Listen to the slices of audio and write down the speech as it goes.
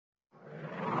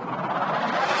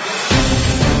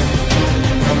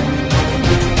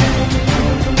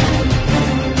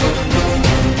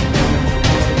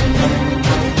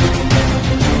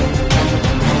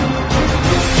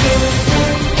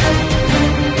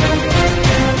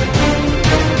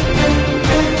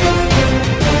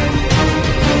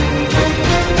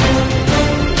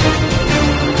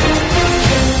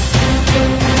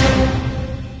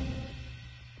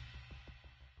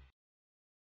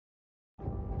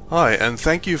Hi, and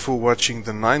thank you for watching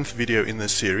the 9th video in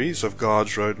this series of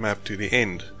God's Roadmap to the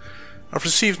End. I've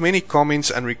received many comments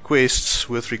and requests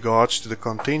with regards to the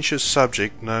contentious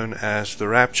subject known as the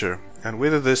Rapture, and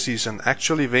whether this is an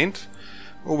actual event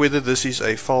or whether this is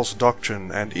a false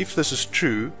doctrine, and if this is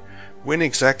true, when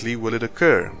exactly will it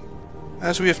occur?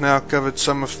 As we have now covered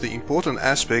some of the important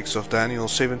aspects of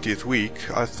Daniel's 70th week,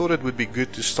 I thought it would be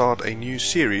good to start a new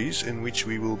series in which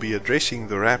we will be addressing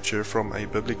the rapture from a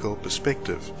biblical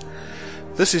perspective.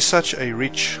 This is such a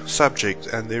rich subject,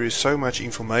 and there is so much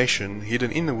information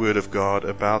hidden in the Word of God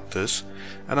about this,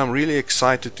 and I'm really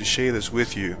excited to share this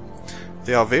with you.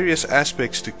 There are various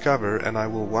aspects to cover, and I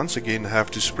will once again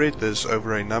have to spread this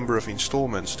over a number of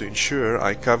installments to ensure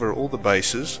I cover all the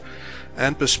bases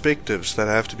and perspectives that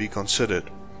have to be considered.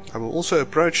 I will also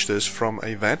approach this from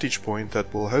a vantage point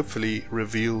that will hopefully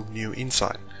reveal new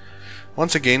insight.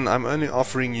 Once again, I'm only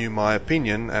offering you my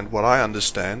opinion and what I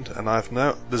understand, and I have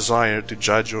no desire to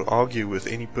judge or argue with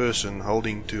any person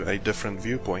holding to a different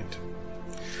viewpoint.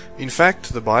 In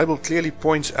fact, the Bible clearly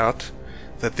points out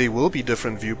that there will be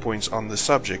different viewpoints on the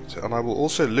subject, and I will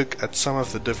also look at some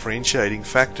of the differentiating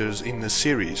factors in this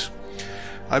series.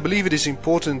 I believe it is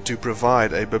important to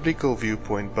provide a biblical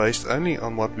viewpoint based only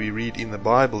on what we read in the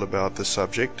Bible about the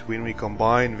subject when we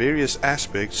combine various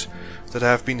aspects that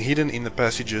have been hidden in the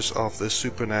passages of this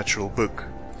supernatural book.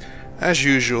 As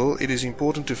usual, it is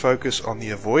important to focus on the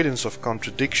avoidance of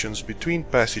contradictions between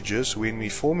passages when we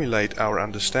formulate our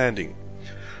understanding.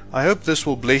 I hope this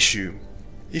will bless you.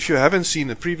 If you haven't seen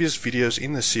the previous videos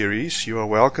in the series, you are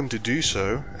welcome to do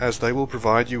so, as they will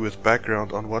provide you with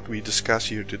background on what we discuss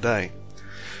here today.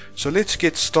 So let's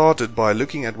get started by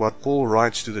looking at what Paul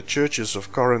writes to the churches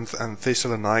of Corinth and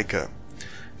Thessalonica.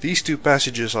 These two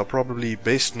passages are probably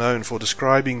best known for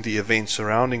describing the events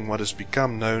surrounding what has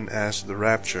become known as the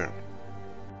rapture.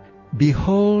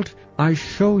 Behold, I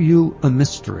show you a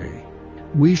mystery.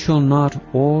 We shall not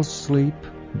all sleep,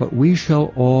 but we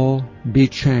shall all be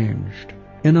changed.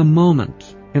 In a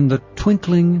moment, in the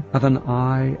twinkling of an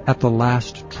eye, at the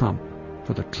last trump.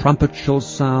 For the trumpet shall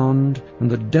sound, and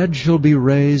the dead shall be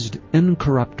raised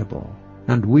incorruptible,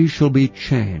 and we shall be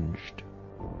changed.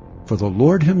 For the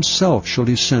Lord himself shall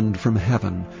descend from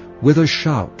heaven with a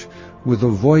shout, with the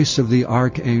voice of the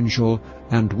archangel,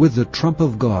 and with the trump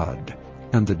of God.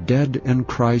 And the dead in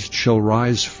Christ shall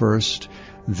rise first.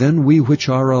 Then we which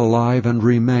are alive and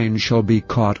remain shall be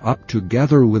caught up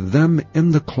together with them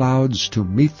in the clouds to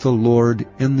meet the Lord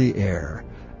in the air.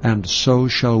 And so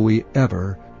shall we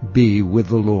ever be with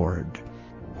the Lord.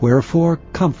 Wherefore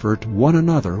comfort one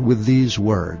another with these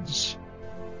words.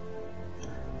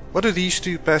 What do these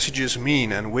two passages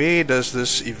mean, and where does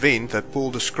this event that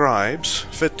Paul describes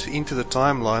fit into the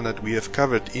timeline that we have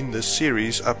covered in this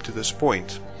series up to this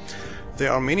point?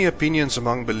 There are many opinions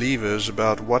among believers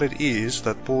about what it is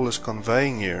that Paul is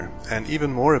conveying here, and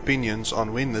even more opinions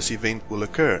on when this event will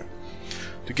occur.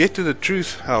 To get to the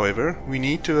truth, however, we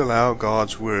need to allow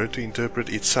God's Word to interpret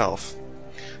itself.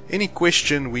 Any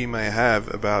question we may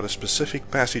have about a specific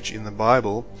passage in the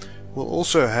Bible will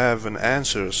also have an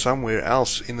answer somewhere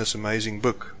else in this amazing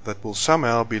book that will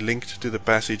somehow be linked to the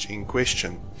passage in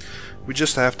question. We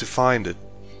just have to find it.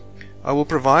 I will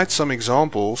provide some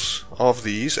examples of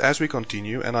these as we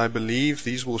continue, and I believe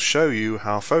these will show you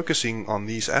how focusing on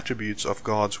these attributes of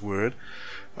God's Word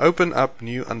open up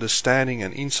new understanding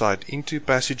and insight into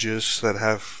passages that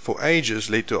have for ages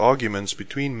led to arguments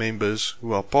between members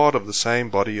who are part of the same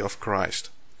body of Christ.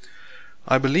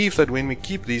 I believe that when we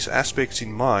keep these aspects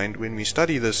in mind when we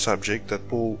study this subject that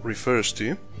Paul refers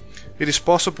to, it is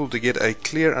possible to get a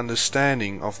clear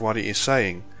understanding of what he is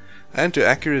saying, and to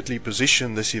accurately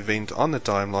position this event on the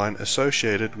timeline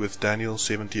associated with Daniel's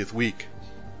 70th week.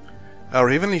 Our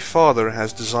Heavenly Father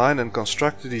has designed and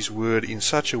constructed His Word in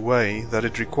such a way that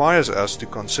it requires us to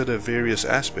consider various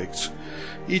aspects,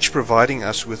 each providing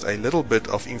us with a little bit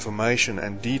of information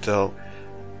and detail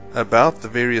about the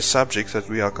various subjects that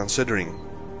we are considering.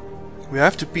 We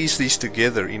have to piece these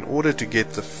together in order to get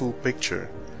the full picture.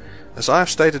 As I have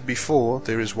stated before,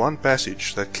 there is one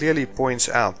passage that clearly points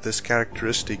out this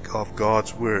characteristic of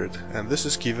God's Word, and this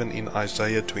is given in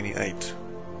Isaiah 28.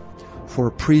 For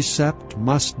precept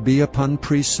must be upon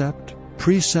precept,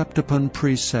 precept upon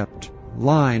precept,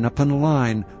 line upon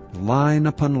line, line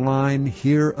upon line,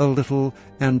 here a little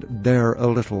and there a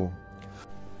little.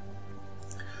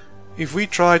 If we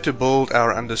try to build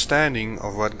our understanding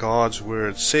of what God's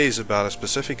Word says about a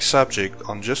specific subject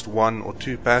on just one or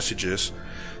two passages,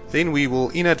 then we will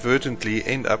inadvertently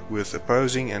end up with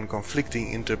opposing and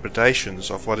conflicting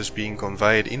interpretations of what is being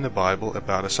conveyed in the Bible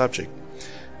about a subject.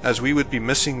 as we would be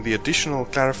missing the additional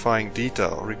clarifying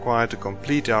detail required to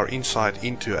complete our insight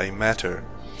into a matter.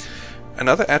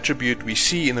 Another attribute we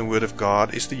see in the Word of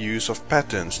God is the use of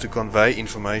patterns to convey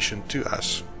information to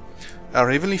us. Our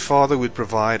Heavenly Father would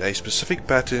provide a specific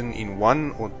pattern in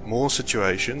one or more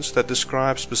situations that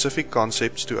describe specific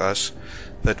concepts to us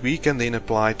that we can then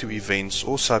apply to events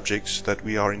or subjects that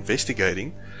we are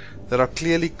investigating that are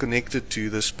clearly connected to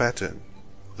this pattern.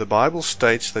 The Bible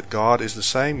states that God is the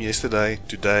same yesterday,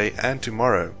 today, and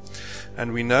tomorrow,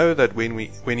 and we know that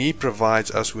when He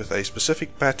provides us with a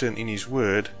specific pattern in His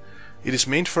Word, it is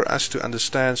meant for us to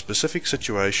understand specific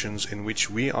situations in which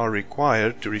we are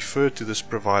required to refer to this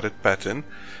provided pattern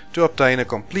to obtain a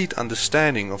complete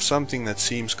understanding of something that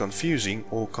seems confusing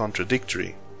or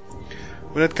contradictory.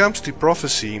 When it comes to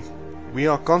prophecy, we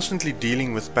are constantly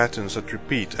dealing with patterns that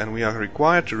repeat, and we are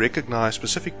required to recognize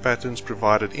specific patterns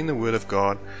provided in the Word of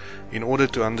God in order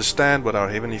to understand what our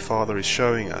Heavenly Father is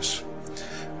showing us.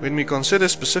 When we consider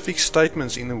specific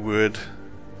statements in the Word,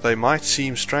 they might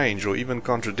seem strange or even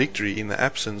contradictory in the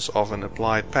absence of an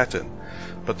applied pattern,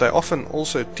 but they often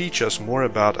also teach us more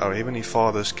about our Heavenly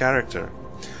Father's character.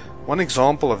 One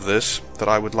example of this that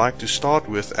I would like to start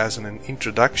with as an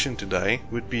introduction today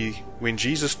would be when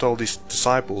Jesus told His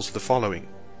disciples the following: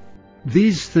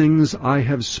 These things I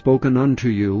have spoken unto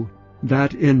you,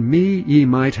 that in me ye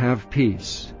might have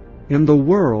peace. In the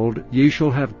world ye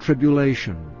shall have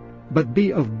tribulation, but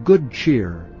be of good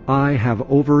cheer. I have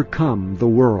overcome the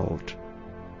world.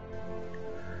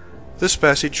 This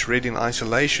passage read in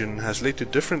isolation has led to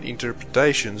different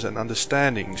interpretations and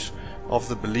understandings of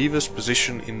the believer's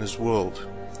position in this world.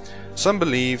 Some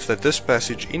believe that this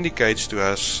passage indicates to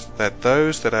us that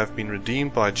those that have been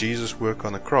redeemed by Jesus' work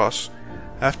on the cross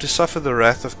have to suffer the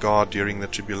wrath of God during the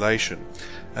tribulation,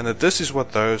 and that this is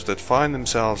what those that find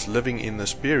themselves living in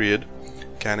this period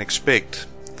can expect.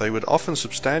 They would often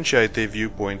substantiate their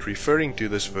viewpoint referring to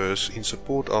this verse in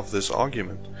support of this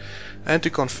argument, and to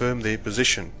confirm their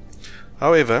position.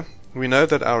 However, we know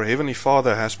that our Heavenly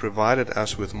Father has provided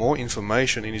us with more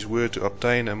information in His Word to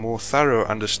obtain a more thorough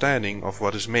understanding of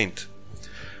what is meant.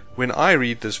 When I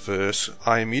read this verse,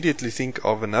 I immediately think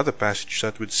of another passage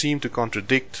that would seem to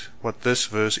contradict what this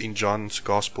verse in John's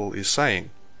Gospel is saying.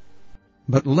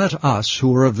 But let us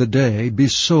who are of the day be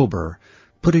sober,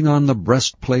 putting on the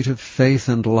breastplate of faith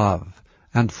and love,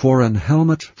 and for an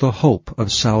helmet the hope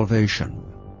of salvation.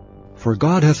 For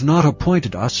God hath not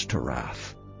appointed us to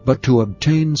wrath, but to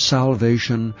obtain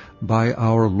salvation by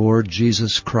our Lord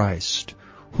Jesus Christ,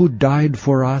 who died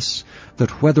for us,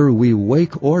 that whether we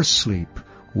wake or sleep,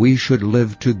 we should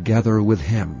live together with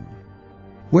Him.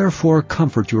 Wherefore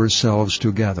comfort yourselves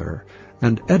together,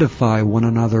 and edify one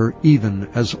another, even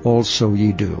as also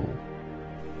ye do.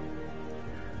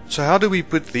 So how do we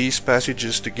put these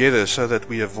passages together so that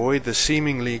we avoid the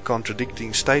seemingly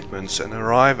contradicting statements and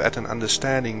arrive at an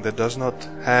understanding that does not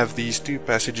have these two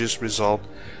passages result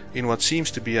in what seems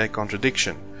to be a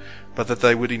contradiction, but that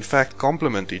they would in fact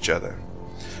complement each other?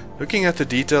 Looking at the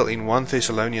detail in 1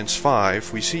 Thessalonians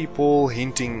 5, we see Paul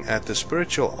hinting at the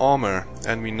spiritual armor,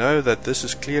 and we know that this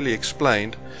is clearly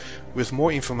explained with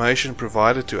more information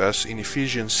provided to us in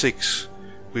Ephesians 6,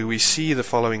 where we see the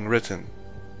following written: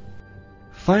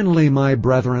 Finally, my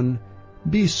brethren,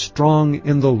 be strong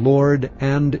in the Lord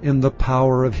and in the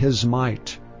power of His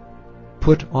might.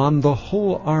 Put on the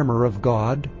whole armor of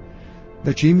God,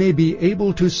 that ye may be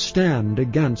able to stand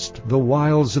against the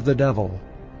wiles of the devil.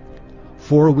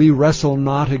 For we wrestle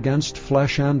not against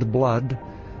flesh and blood,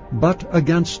 but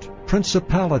against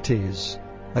principalities,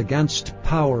 against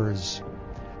powers,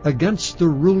 against the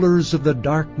rulers of the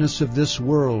darkness of this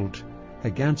world,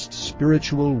 against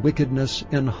spiritual wickedness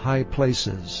in high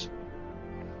places.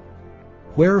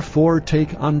 Wherefore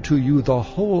take unto you the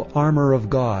whole armor of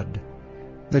God,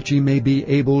 that ye may be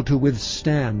able to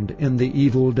withstand in the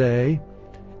evil day,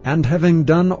 and having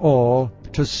done all,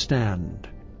 to stand.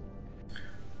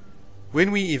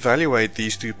 When we evaluate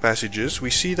these two passages, we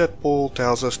see that Paul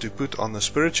tells us to put on the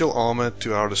spiritual armor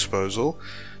to our disposal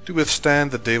to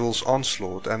withstand the devil's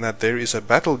onslaught, and that there is a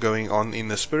battle going on in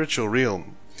the spiritual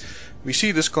realm. We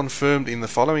see this confirmed in the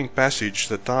following passage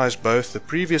that ties both the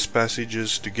previous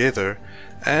passages together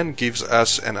and gives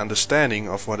us an understanding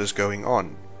of what is going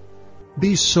on.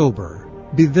 Be sober,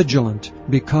 be vigilant,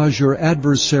 because your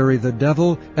adversary the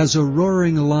devil, as a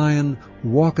roaring lion,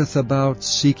 walketh about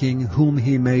seeking whom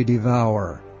he may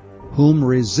devour, whom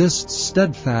resist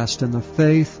steadfast in the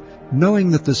faith,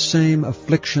 knowing that the same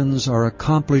afflictions are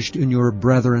accomplished in your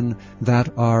brethren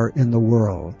that are in the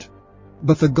world.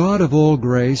 But the God of all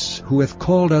grace, who hath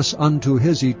called us unto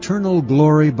His eternal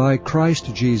glory by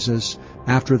Christ Jesus,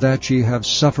 after that ye have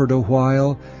suffered a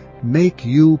while, make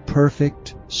you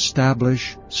perfect,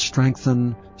 establish,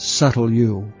 strengthen, settle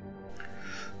you.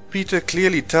 Peter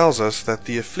clearly tells us that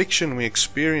the affliction we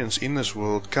experience in this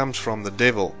world comes from the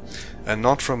devil, and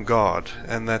not from God,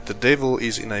 and that the devil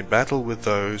is in a battle with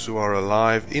those who are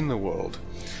alive in the world.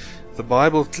 The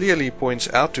Bible clearly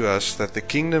points out to us that the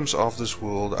kingdoms of this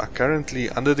world are currently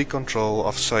under the control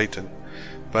of Satan,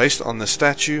 based on the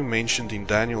statue mentioned in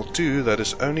Daniel 2 that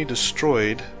is only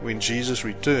destroyed when Jesus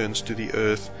returns to the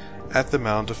earth at the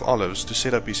Mount of Olives to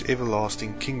set up his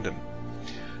everlasting kingdom.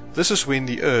 This is when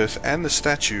the earth and the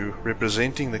statue,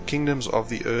 representing the kingdoms of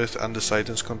the earth under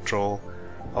Satan's control,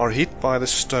 are hit by the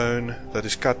stone that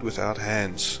is cut without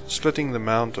hands, splitting the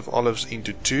Mount of Olives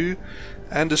into two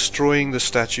and destroying the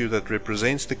statue that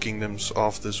represents the kingdoms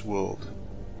of this world.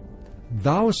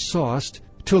 Thou sawest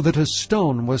till that a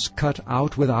stone was cut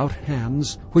out without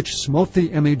hands, which smote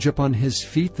the image upon his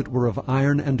feet that were of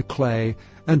iron and clay,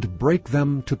 and brake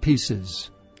them to pieces.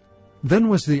 Then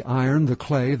was the iron, the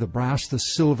clay, the brass, the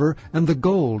silver, and the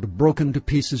gold broken to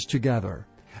pieces together,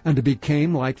 and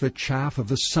became like the chaff of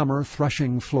the summer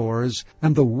threshing floors,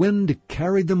 and the wind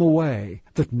carried them away,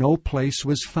 that no place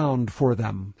was found for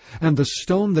them. And the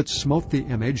stone that smote the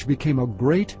image became a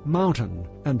great mountain,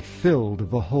 and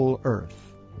filled the whole earth.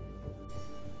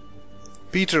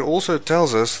 Peter also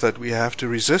tells us that we have to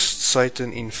resist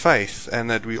Satan in faith, and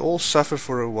that we all suffer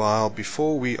for a while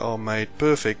before we are made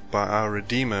perfect by our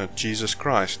Redeemer, Jesus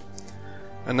Christ.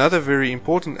 Another very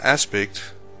important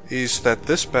aspect is that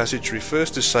this passage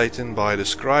refers to Satan by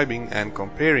describing and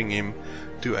comparing him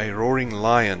to a roaring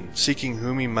lion, seeking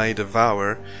whom he may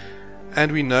devour,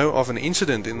 and we know of an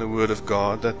incident in the Word of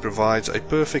God that provides a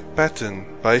perfect pattern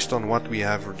based on what we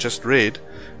have just read,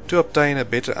 to obtain a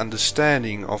better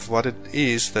understanding of what it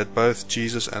is that both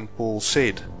Jesus and Paul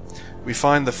said. We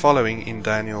find the following in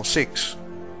Daniel 6.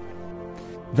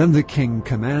 Then the king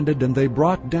commanded, and they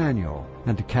brought Daniel,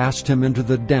 and cast him into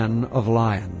the den of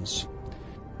lions.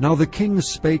 Now the king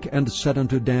spake and said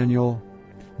unto Daniel,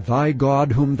 Thy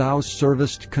God whom thou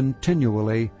servest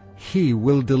continually, he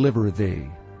will deliver thee.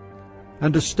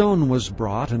 And a stone was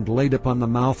brought and laid upon the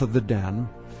mouth of the den,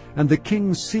 and the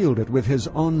king sealed it with his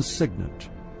own signet,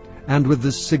 and with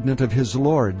the signet of his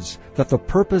lords, that the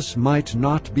purpose might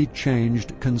not be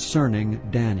changed concerning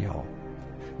Daniel.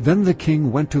 Then the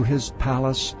king went to his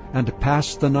palace, and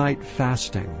passed the night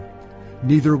fasting.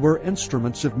 Neither were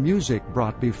instruments of music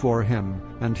brought before him,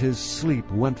 and his sleep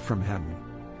went from him.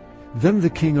 Then the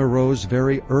king arose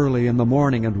very early in the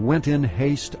morning, and went in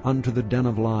haste unto the den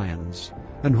of lions.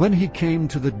 And when he came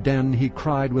to the den, he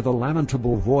cried with a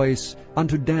lamentable voice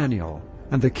unto Daniel.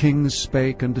 And the king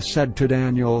spake and said to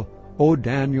Daniel, O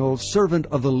Daniel, servant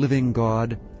of the living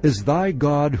God, is thy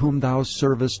God whom thou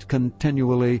servest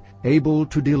continually able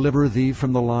to deliver thee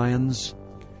from the lions?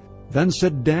 Then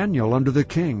said Daniel unto the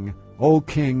king, O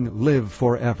king, live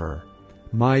forever.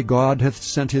 My God hath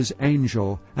sent his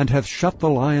angel, and hath shut the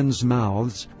lions'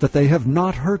 mouths, that they have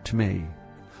not hurt me.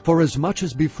 Forasmuch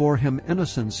as before him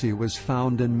innocency was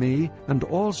found in me, and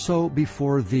also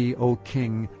before thee, O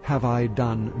king, have I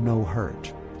done no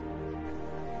hurt.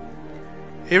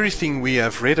 Everything we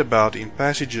have read about in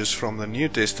passages from the New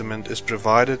Testament is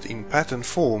provided in pattern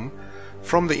form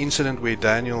from the incident where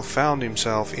Daniel found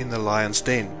himself in the lion's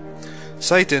den.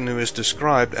 Satan, who is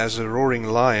described as a roaring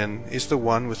lion, is the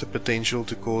one with the potential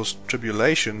to cause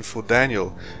tribulation for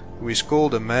Daniel, who is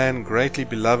called a man greatly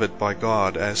beloved by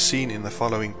God, as seen in the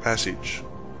following passage.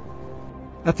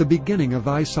 At the beginning of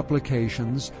thy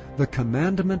supplications the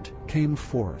commandment came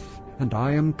forth, and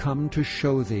I am come to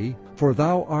show thee, for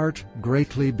thou art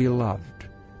greatly beloved.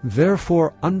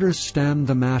 Therefore understand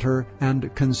the matter,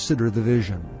 and consider the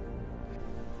vision.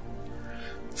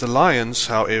 The lions,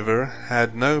 however,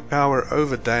 had no power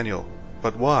over Daniel.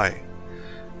 But why?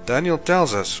 Daniel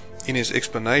tells us, in his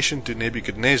explanation to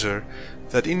Nebuchadnezzar,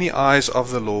 that in the eyes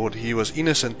of the Lord he was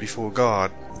innocent before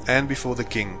God and before the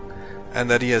king, and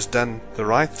that he has done the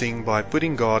right thing by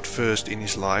putting God first in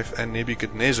his life and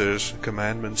Nebuchadnezzar's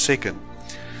commandment second.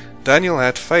 Daniel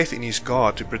had faith in his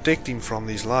God to protect him from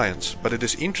these lions, but it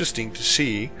is interesting to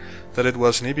see that it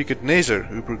was Nebuchadnezzar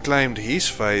who proclaimed his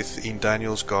faith in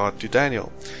Daniel's God to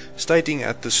Daniel, stating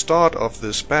at the start of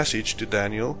this passage to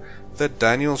Daniel that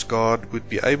Daniel's God would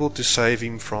be able to save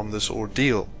him from this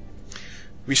ordeal.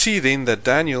 We see then that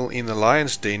Daniel in the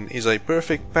lion's den is a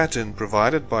perfect pattern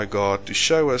provided by God to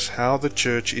show us how the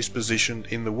church is positioned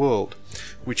in the world,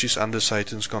 which is under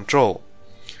Satan's control.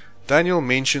 Daniel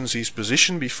mentions his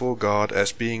position before God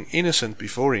as being innocent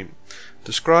before him,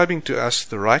 describing to us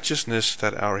the righteousness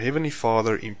that our Heavenly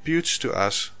Father imputes to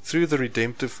us through the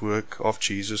redemptive work of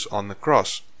Jesus on the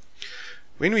cross.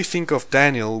 When we think of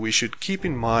Daniel, we should keep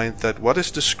in mind that what is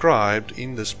described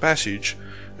in this passage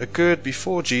occurred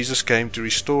before Jesus came to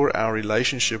restore our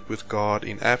relationship with God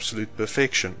in absolute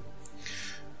perfection.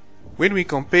 When we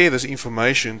compare this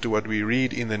information to what we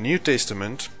read in the New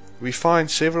Testament, we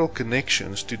find several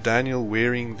connections to Daniel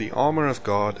wearing the armor of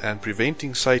God and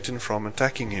preventing Satan from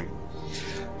attacking him.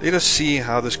 Let us see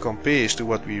how this compares to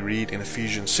what we read in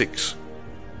Ephesians 6.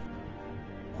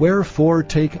 Wherefore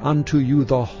take unto you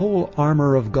the whole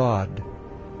armor of God,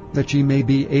 that ye may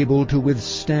be able to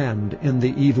withstand in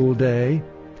the evil day,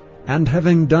 and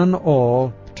having done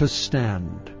all, to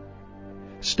stand.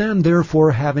 Stand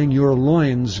therefore, having your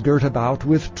loins girt about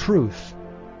with truth,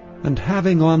 and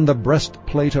having on the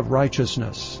breastplate of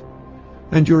righteousness,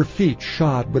 and your feet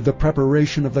shod with the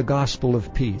preparation of the gospel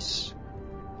of peace.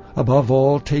 Above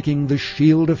all, taking the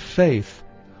shield of faith,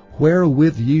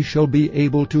 wherewith ye shall be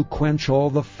able to quench all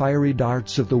the fiery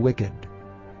darts of the wicked.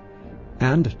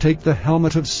 And take the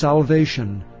helmet of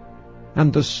salvation,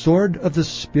 and the sword of the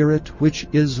Spirit, which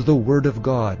is the word of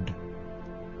God,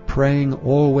 praying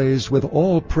always with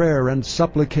all prayer and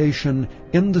supplication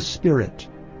in the Spirit,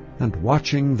 and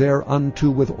watching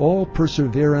thereunto with all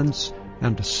perseverance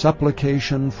and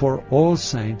supplication for all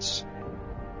saints.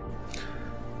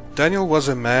 Daniel was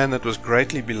a man that was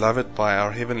greatly beloved by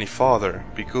our Heavenly Father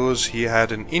because he had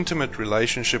an intimate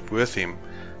relationship with Him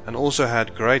and also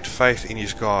had great faith in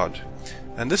his God.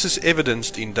 And this is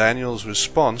evidenced in Daniel's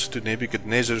response to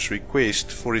Nebuchadnezzar's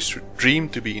request for his dream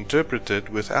to be interpreted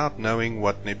without knowing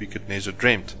what Nebuchadnezzar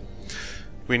dreamt.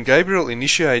 When Gabriel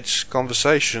initiates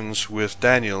conversations with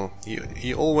Daniel,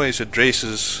 he always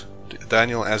addresses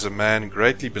Daniel as a man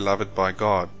greatly beloved by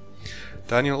God.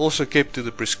 Daniel also kept to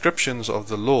the prescriptions of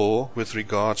the law with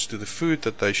regards to the food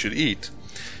that they should eat,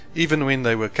 even when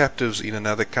they were captives in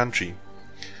another country.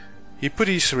 He put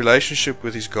his relationship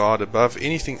with his God above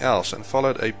anything else and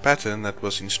followed a pattern that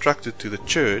was instructed to the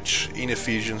church in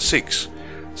Ephesians 6,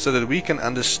 so that we can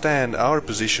understand our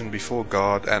position before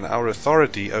God and our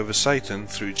authority over Satan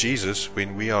through Jesus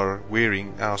when we are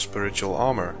wearing our spiritual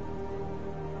armor.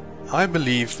 I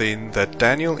believe then that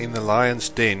Daniel in the lion's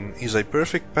den is a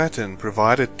perfect pattern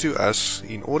provided to us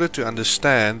in order to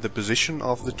understand the position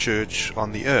of the church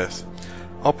on the earth,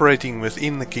 operating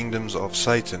within the kingdoms of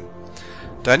Satan.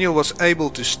 Daniel was able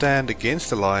to stand against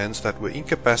the lions that were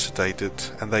incapacitated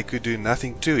and they could do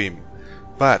nothing to him,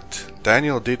 but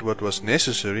Daniel did what was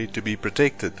necessary to be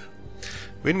protected.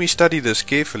 When we study this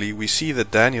carefully, we see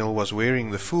that Daniel was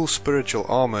wearing the full spiritual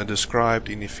armor described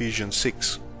in Ephesians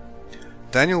 6.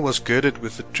 Daniel was girded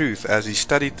with the truth as he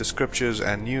studied the scriptures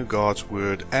and knew God's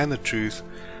word and the truth,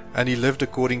 and he lived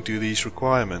according to these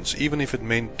requirements, even if it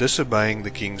meant disobeying the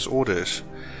king's orders.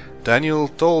 Daniel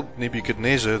told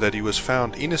Nebuchadnezzar that he was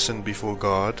found innocent before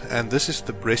God, and this is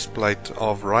the breastplate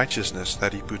of righteousness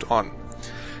that he put on.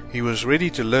 He was ready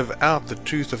to live out the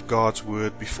truth of God's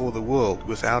word before the world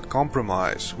without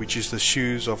compromise, which is the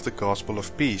shoes of the gospel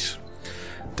of peace.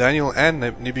 Daniel and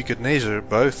Nebuchadnezzar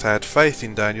both had faith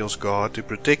in Daniel's God to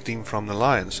protect him from the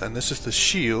lions, and this is the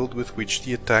shield with which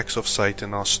the attacks of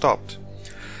Satan are stopped.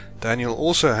 Daniel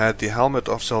also had the helmet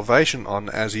of salvation on,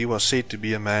 as he was said to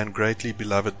be a man greatly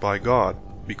beloved by God,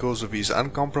 because of his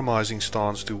uncompromising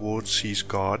stance towards his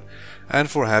God and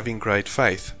for having great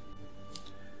faith.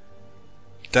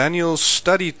 Daniel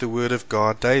studied the word of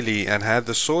God daily and had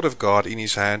the sword of God in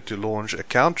his hand to launch a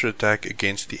counterattack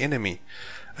against the enemy.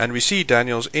 And we see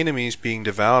Daniel's enemies being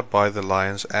devoured by the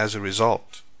lions as a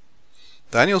result.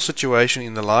 Daniel's situation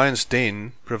in the lion's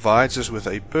den provides us with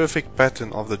a perfect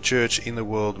pattern of the church in the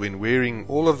world when wearing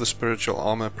all of the spiritual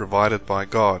armor provided by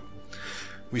God.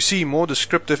 We see more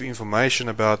descriptive information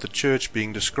about the church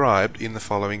being described in the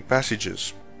following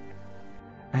passages.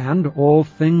 And all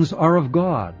things are of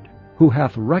God, who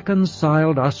hath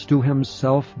reconciled us to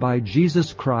himself by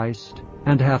Jesus Christ,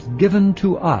 and hath given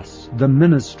to us the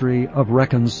ministry of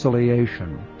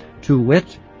reconciliation, to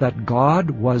wit, that God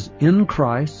was in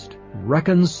Christ,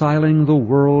 reconciling the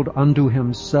world unto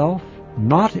himself,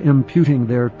 not imputing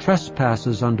their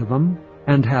trespasses unto them,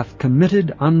 and hath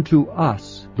committed unto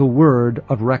us the word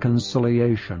of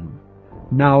reconciliation.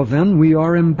 Now then we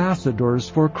are ambassadors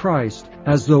for Christ,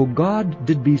 as though God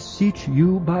did beseech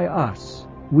you by us.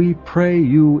 We pray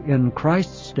you in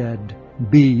Christ's stead,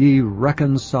 be ye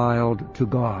reconciled to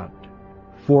God.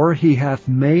 For he hath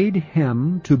made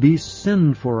him to be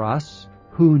sin for us,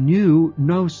 who knew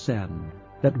no sin,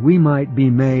 that we might be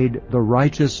made the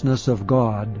righteousness of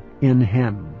God in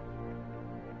him.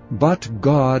 But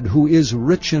God, who is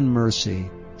rich in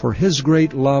mercy, for his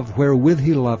great love wherewith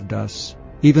he loved us,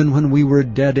 even when we were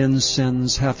dead in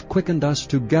sins, hath quickened us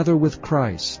together with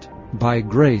Christ. By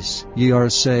grace ye are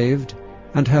saved,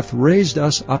 and hath raised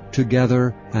us up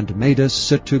together, and made us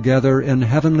sit together in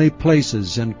heavenly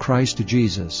places in Christ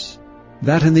Jesus,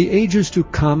 that in the ages to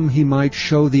come he might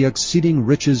show the exceeding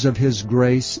riches of his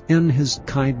grace in his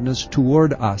kindness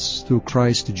toward us through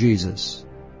Christ Jesus.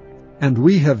 And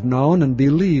we have known and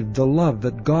believed the love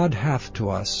that God hath to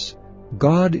us.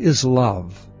 God is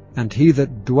love, and he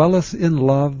that dwelleth in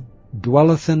love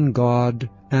dwelleth in God,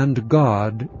 and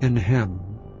God in him.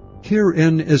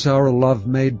 Herein is our love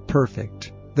made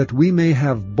perfect, that we may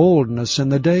have boldness in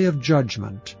the day of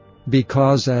judgment,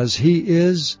 because as he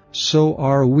is, so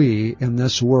are we in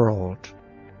this world.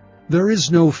 There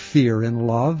is no fear in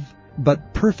love,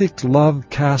 but perfect love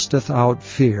casteth out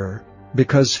fear,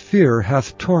 because fear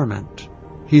hath torment.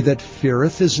 He that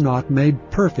feareth is not made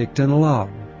perfect in love.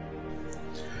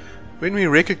 When we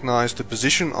recognize the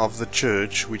position of the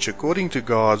church, which according to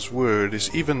God's word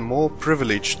is even more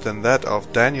privileged than that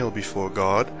of Daniel before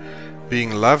God,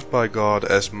 being loved by God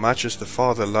as much as the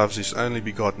Father loves his only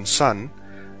begotten Son,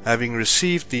 having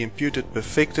received the imputed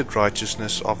perfected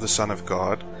righteousness of the Son of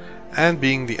God, and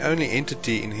being the only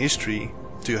entity in history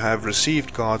to have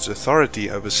received God's authority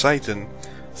over Satan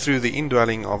through the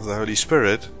indwelling of the Holy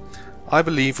Spirit, I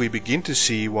believe we begin to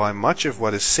see why much of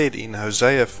what is said in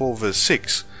Hosea 4 verse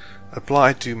 6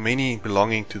 apply to many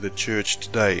belonging to the church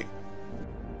today.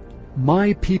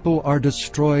 My people are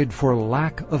destroyed for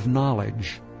lack of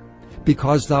knowledge.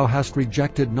 Because thou hast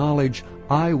rejected knowledge,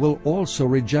 I will also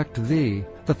reject thee,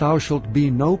 that thou shalt be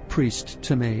no priest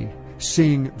to me.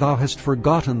 Seeing thou hast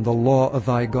forgotten the law of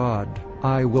thy God,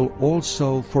 I will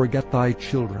also forget thy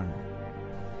children.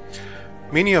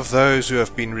 Many of those who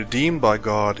have been redeemed by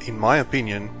God, in my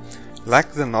opinion,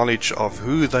 lack the knowledge of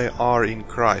who they are in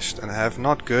Christ and have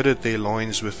not girded their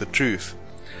loins with the truth.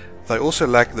 They also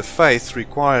lack the faith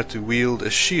required to wield a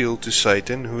shield to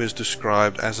Satan, who is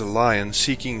described as a lion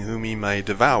seeking whom he may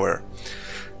devour.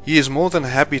 He is more than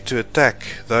happy to attack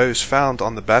those found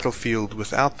on the battlefield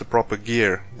without the proper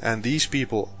gear, and these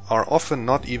people are often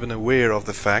not even aware of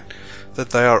the fact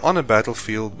that they are on a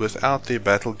battlefield without their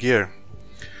battle gear.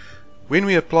 When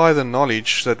we apply the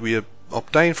knowledge that we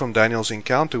obtain from Daniel's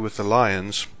encounter with the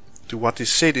lions to what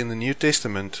is said in the New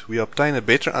Testament, we obtain a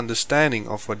better understanding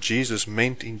of what Jesus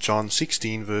meant in John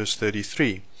 16 verse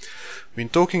 33, when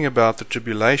talking about the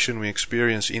tribulation we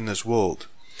experience in this world.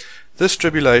 This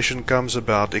tribulation comes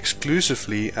about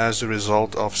exclusively as a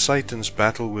result of Satan's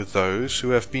battle with those who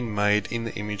have been made in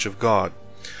the image of God.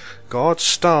 God's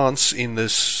stance in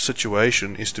this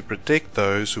situation is to protect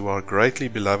those who are greatly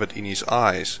beloved in his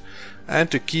eyes, and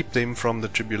to keep them from the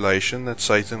tribulation that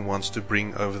Satan wants to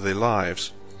bring over their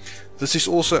lives. This is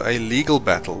also a legal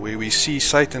battle where we see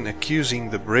Satan accusing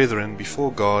the brethren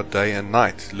before God day and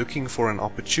night, looking for an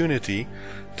opportunity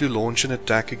to launch an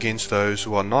attack against those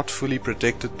who are not fully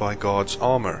protected by God's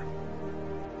armor.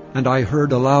 And I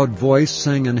heard a loud voice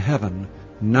saying in heaven,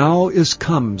 Now is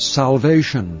come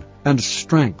salvation, and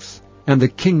strength, and the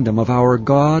kingdom of our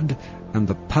God, and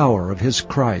the power of his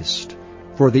Christ.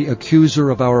 For the accuser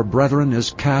of our brethren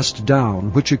is cast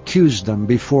down, which accused them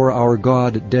before our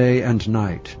God day and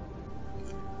night.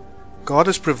 God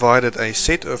has provided a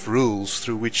set of rules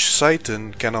through which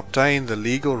Satan can obtain the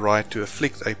legal right to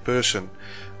afflict a person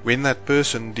when that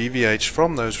person deviates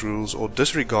from those rules or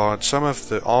disregards some of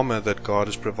the armor that God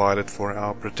has provided for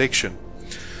our protection.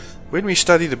 When we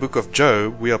study the book of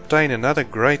Job, we obtain another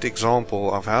great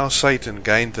example of how Satan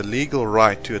gained the legal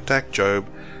right to attack Job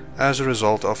as a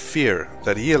result of fear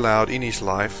that he allowed in his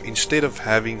life instead of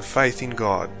having faith in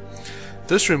God.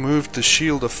 This removed the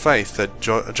shield of faith that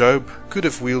Job could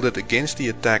have wielded against the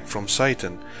attack from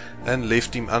Satan and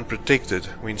left him unprotected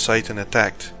when Satan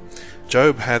attacked.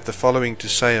 Job had the following to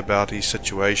say about his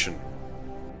situation.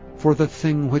 For the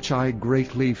thing which I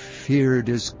greatly feared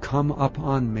is come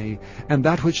upon me, and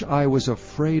that which I was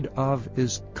afraid of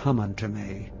is come unto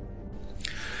me.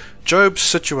 Job's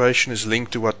situation is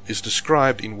linked to what is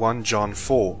described in 1 John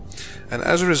 4, and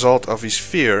as a result of his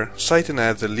fear, Satan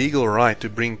had the legal right to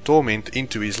bring torment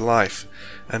into his life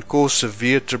and cause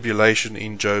severe tribulation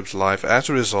in Job's life as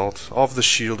a result of the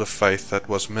shield of faith that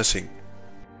was missing.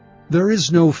 There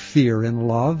is no fear in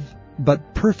love,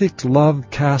 but perfect love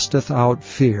casteth out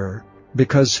fear,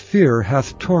 because fear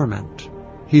hath torment.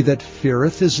 He that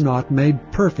feareth is not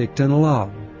made perfect in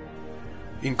love.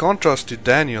 In contrast to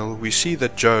Daniel, we see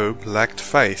that Job lacked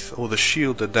faith, or the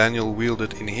shield that Daniel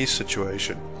wielded in his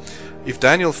situation. If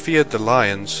Daniel feared the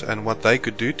lions and what they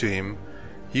could do to him,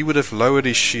 he would have lowered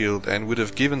his shield and would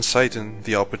have given Satan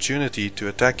the opportunity to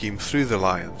attack him through the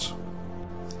lions.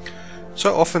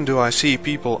 So often do I see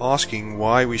people asking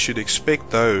why we should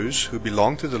expect those who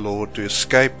belong to the Lord to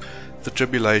escape the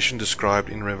tribulation described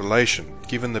in Revelation,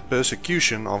 given the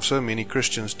persecution of so many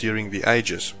Christians during the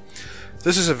ages?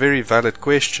 This is a very valid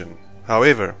question.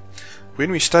 However,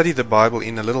 when we study the Bible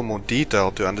in a little more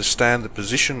detail to understand the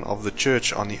position of the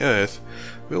church on the earth,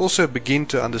 we also begin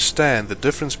to understand the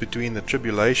difference between the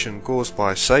tribulation caused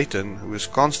by Satan, who is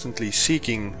constantly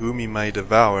seeking whom he may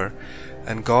devour,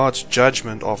 and God's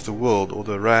judgment of the world, or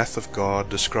the wrath of God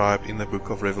described in the book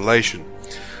of Revelation.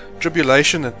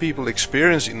 Tribulation that people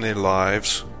experience in their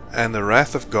lives and the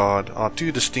wrath of God are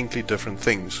two distinctly different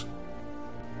things.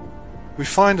 We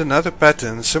find another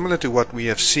pattern similar to what we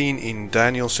have seen in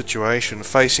Daniel's situation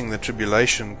facing the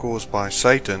tribulation caused by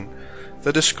Satan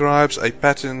that describes a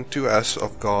pattern to us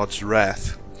of God's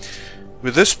wrath.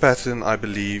 With this pattern, I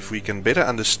believe we can better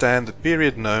understand the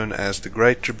period known as the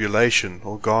Great Tribulation,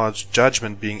 or God's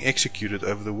judgment being executed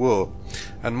over the world,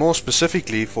 and more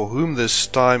specifically for whom this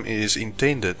time is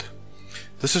intended.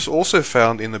 This is also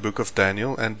found in the book of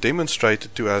Daniel and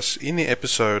demonstrated to us in the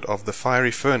episode of the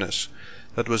fiery furnace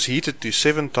that was heated to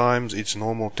 7 times its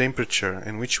normal temperature,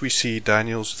 in which we see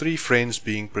Daniel's 3 friends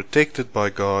being protected by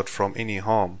God from any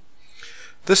harm.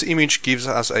 This image gives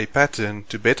us a pattern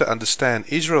to better understand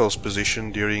Israel's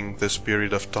position during this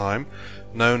period of time,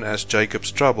 known as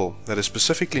Jacob's trouble, that is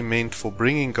specifically meant for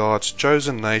bringing God's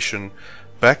chosen nation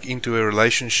back into a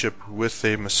relationship with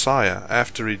their Messiah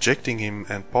after rejecting him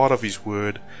and part of his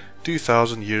word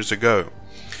 2,000 years ago.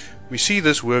 We see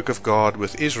this work of God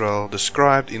with Israel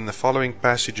described in the following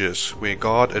passages, where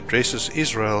God addresses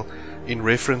Israel in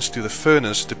reference to the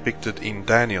furnace depicted in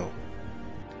Daniel.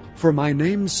 For my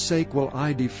name's sake will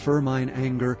I defer mine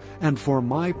anger, and for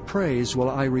my praise will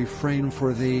I refrain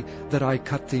for thee, that I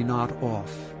cut thee not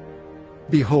off.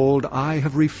 Behold, I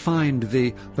have refined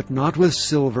thee, but not with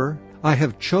silver. I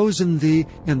have chosen thee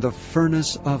in the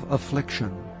furnace of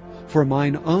affliction. For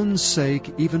mine own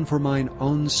sake, even for mine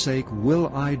own sake,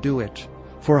 will I do it.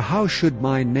 For how should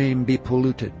my name be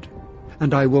polluted?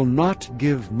 And I will not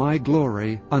give my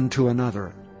glory unto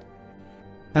another.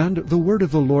 And the word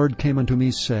of the Lord came unto me,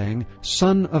 saying,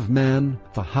 Son of man,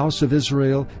 the house of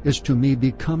Israel is to me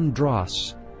become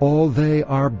dross. All they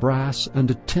are brass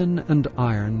and tin and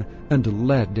iron and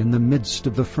lead in the midst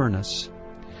of the furnace.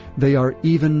 They are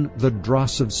even the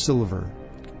dross of silver.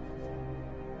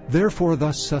 Therefore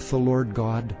thus saith the Lord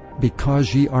God,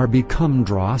 because ye are become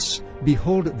dross,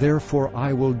 behold, therefore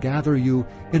I will gather you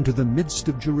into the midst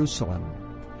of Jerusalem.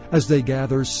 As they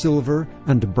gather silver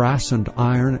and brass and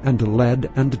iron and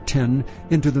lead and tin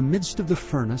into the midst of the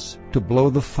furnace, to blow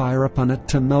the fire upon it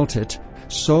to melt it,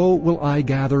 so will I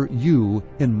gather you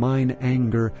in mine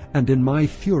anger and in my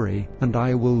fury, and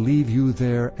I will leave you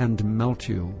there and melt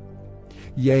you.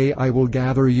 Yea, I will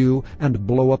gather you, and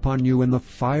blow upon you in the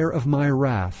fire of my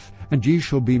wrath, and ye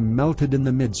shall be melted in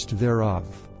the midst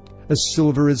thereof. As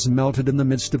silver is melted in the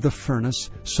midst of the furnace,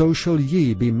 so shall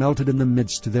ye be melted in the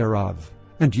midst thereof.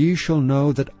 And ye shall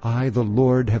know that I, the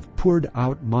Lord, have poured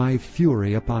out my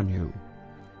fury upon you.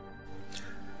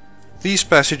 These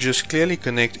passages clearly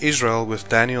connect Israel with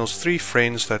Daniel's 3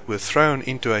 friends that were thrown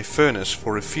into a furnace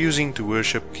for refusing to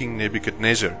worship King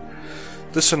Nebuchadnezzar.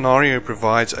 This scenario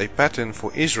provides a pattern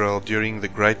for Israel during the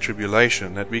Great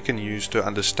Tribulation that we can use to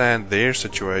understand their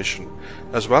situation,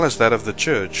 as well as that of the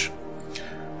church.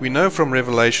 We know from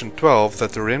Revelation 12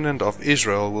 that the remnant of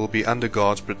Israel will be under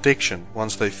God's protection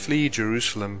once they flee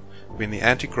Jerusalem when the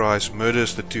Antichrist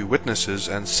murders the 2 witnesses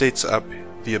and sets up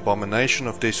the abomination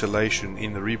of desolation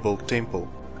in the rebuilt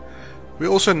temple. We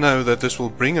also know that this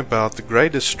will bring about the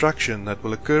great destruction that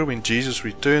will occur when Jesus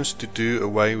returns to do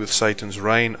away with Satan's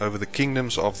reign over the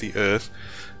kingdoms of the earth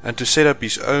and to set up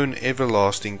his own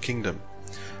everlasting kingdom.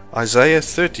 Isaiah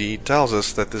 30 tells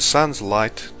us that the sun's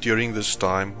light during this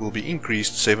time will be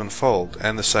increased 7-fold,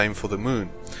 and the same for the moon,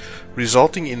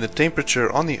 resulting in the temperature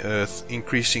on the earth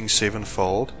increasing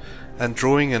 7-fold and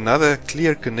drawing another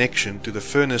clear connection to the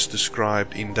furnace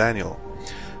described in Daniel.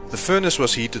 The furnace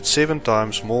was heated 7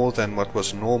 times more than what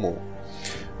was normal.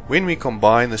 When we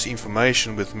combine this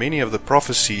information with many of the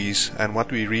prophecies and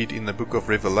what we read in the book of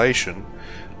Revelation,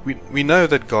 we know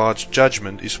that God's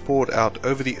judgment is poured out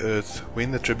over the earth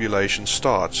when the tribulation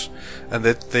starts, and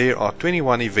that there are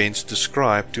 21 events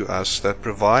described to us that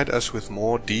provide us with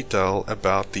more detail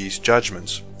about these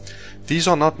judgments. These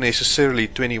are not necessarily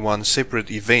 21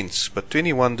 separate events, but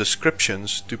 21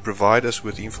 descriptions to provide us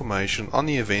with information on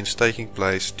the events taking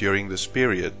place during this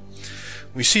period.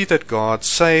 We see that God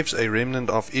saves a remnant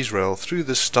of Israel through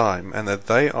this time, and that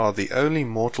they are the only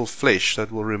mortal flesh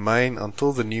that will remain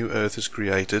until the new earth is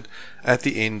created at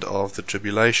the end of the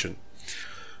tribulation.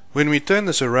 When we turn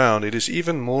this around, it is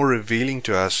even more revealing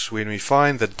to us when we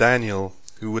find that Daniel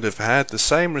who would have had the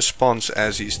same response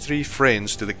as his 3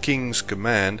 friends to the king's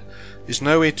command, is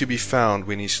nowhere to be found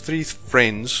when his 3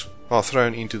 friends are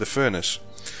thrown into the furnace.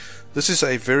 This is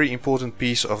a very important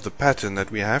piece of the pattern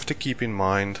that we have to keep in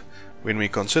mind when we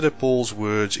consider Paul's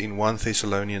words in 1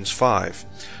 Thessalonians 5,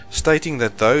 stating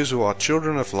that those who are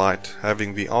children of light,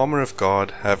 having the armor of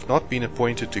God, have not been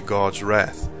appointed to God's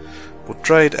wrath,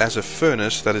 portrayed as a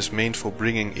furnace that is meant for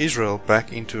bringing Israel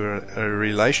back into a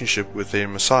relationship with their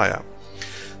Messiah.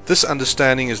 This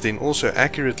understanding is then also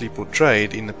accurately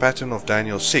portrayed in the pattern of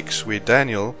Daniel 6, where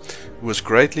Daniel, who was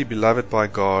greatly beloved by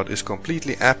God, is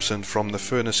completely absent from the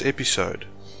furnace episode.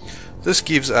 This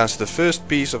gives us the first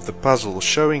piece of the puzzle,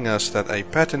 showing us that a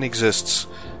pattern exists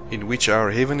in which our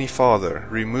Heavenly Father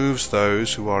removes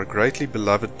those who are greatly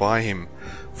beloved by Him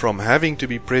from having to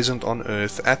be present on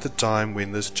earth at the time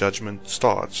when this judgment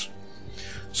starts.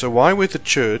 So why would the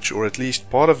church, or at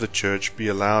least part of the church, be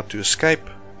allowed to escape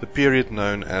the period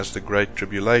known as the Great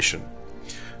Tribulation?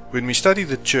 When we study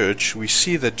the church, we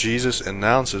see that Jesus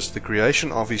announces the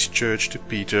creation of His church to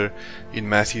Peter in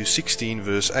Matthew 16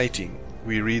 verse 18.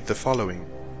 We read the following: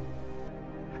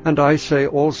 And I say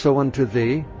also unto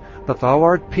thee, that thou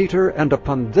art Peter, and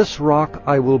upon this rock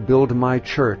I will build my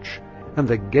church, and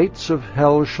the gates of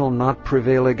hell shall not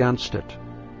prevail against it.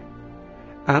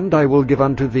 And I will give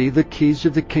unto thee the keys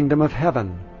of the kingdom of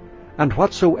heaven, and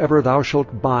whatsoever thou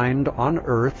shalt bind on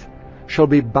earth shall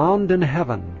be bound in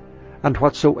heaven, and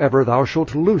whatsoever thou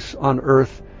shalt loose on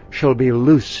earth shall be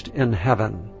loosed in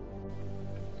heaven.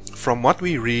 From what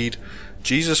we read,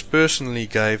 Jesus personally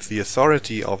gave the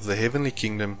authority of the heavenly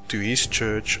kingdom to His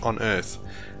church on earth,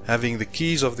 having the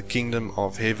keys of the kingdom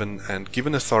of heaven and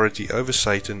given authority over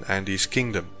Satan and his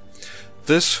kingdom.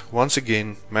 This, once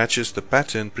again, matches the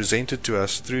pattern presented to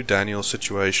us through Daniel's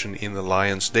situation in the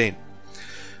lion's den.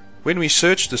 When we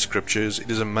search the scriptures,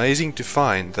 it is amazing to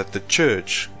find that the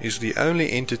church is the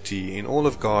only entity in all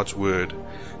of God's word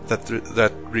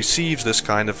that receives this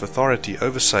kind of authority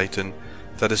over Satan,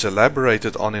 that is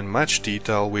elaborated on in much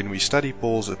detail when we study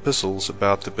Paul's epistles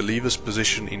about the believer's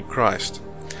position in Christ.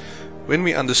 When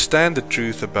we understand the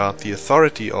truth about the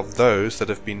authority of those that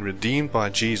have been redeemed by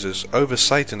Jesus over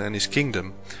Satan and his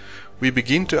kingdom, we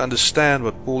begin to understand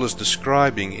what Paul is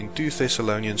describing in 2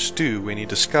 Thessalonians 2 when he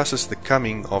discusses the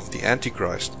coming of the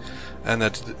Antichrist, and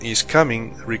that his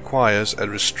coming requires a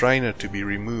restrainer to be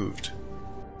removed.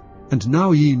 And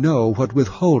now ye know what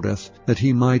withholdeth, that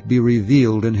he might be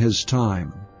revealed in his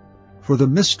time. For the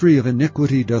mystery of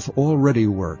iniquity doth already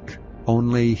work,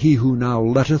 only he who now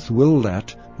letteth will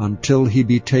let, until he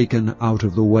be taken out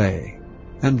of the way.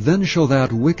 And then shall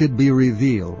that wicked be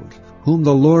revealed, whom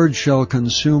the Lord shall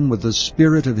consume with the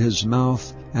spirit of his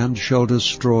mouth, and shall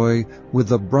destroy with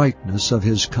the brightness of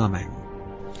his coming.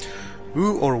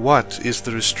 Who or what is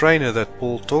the restrainer that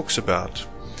Paul talks about?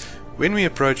 When we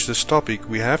approach this topic,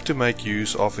 we have to make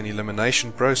use of an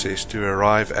elimination process to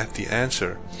arrive at the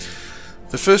answer.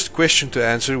 The first question to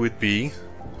answer would be,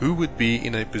 who would be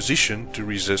in a position to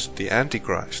resist the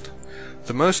Antichrist?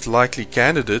 The most likely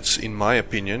candidates, in my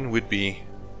opinion, would be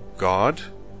God,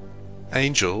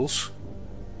 angels,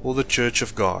 or the Church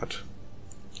of God.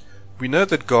 We know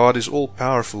that God is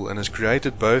all-powerful and has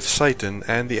created both Satan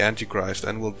and the Antichrist,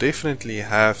 and will definitely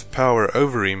have power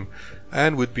over him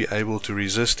and would be able to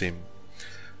resist him.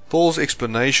 Paul's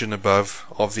explanation above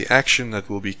of the action that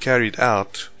will be carried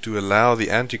out to allow the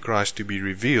Antichrist to be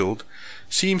revealed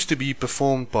seems to be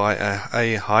performed by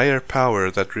a higher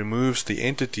power that removes the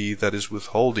entity that is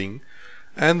withholding,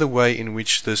 and the way in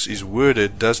which this is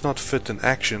worded does not fit an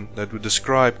action that would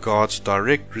describe God's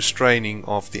direct restraining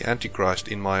of the Antichrist,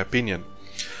 in my opinion.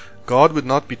 God would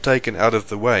not be taken out of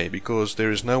the way, because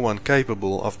there is no one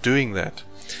capable of doing that.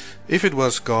 If it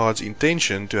was God's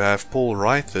intention to have Paul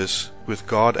write this with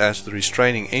God as the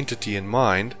restraining entity in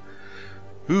mind,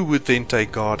 who would then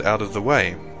take God out of the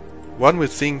way? One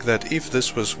would think that if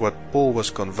this was what Paul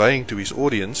was conveying to his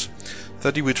audience,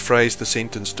 that he would phrase the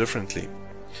sentence differently.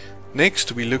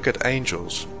 Next, we look at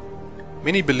angels.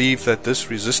 Many believe that this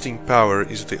resisting power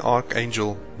is the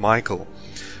archangel Michael,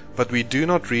 but we do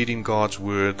not read in God's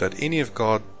word that any of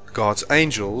God's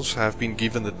angels have been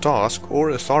given the task or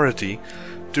authority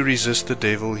to resist the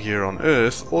devil here on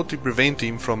earth, or to prevent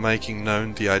him from making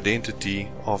known the identity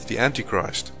of the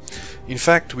Antichrist. In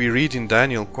fact, we read in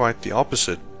Daniel quite the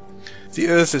opposite. The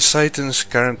earth is Satan's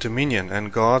current dominion,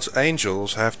 and God's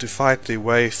angels have to fight their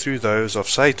way through those of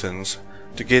Satan's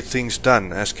to get things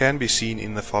done, as can be seen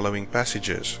in the following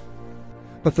passages.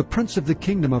 But the prince of the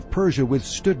kingdom of Persia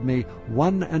withstood me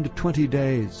 21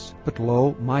 days. But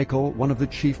lo, Michael, one of the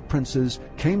chief princes,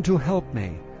 came to help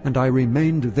me, and I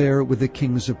remained there with the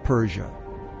kings of Persia.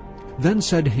 Then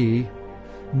said he,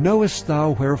 Knowest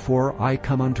thou wherefore I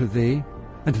come unto thee?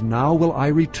 And now will I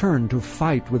return to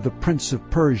fight with the prince of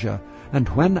Persia, and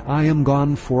when I am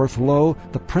gone forth, lo,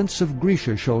 the prince of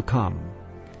Grecia shall come.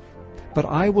 But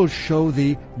I will show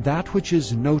thee that which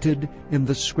is noted in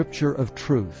the scripture of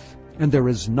truth. And there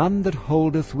is none that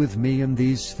holdeth with me in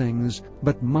these things,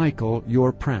 but Michael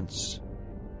your prince.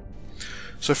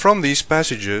 So from these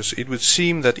passages it would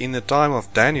seem that in the time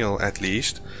of Daniel at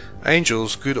least,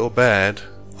 angels, good or bad,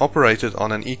 operated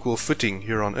on an equal footing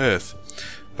here on earth,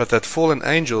 but that fallen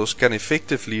angels can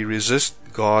effectively resist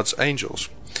God's angels.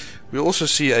 We also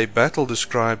see a battle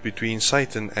described between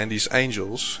Satan and his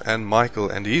angels and Michael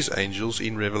and his angels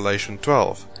in Revelation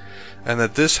 12, and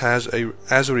that this has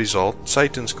as a result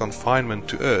Satan's confinement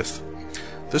to earth.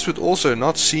 This would also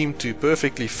not seem to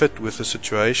perfectly fit with the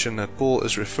situation that Paul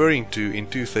is referring to in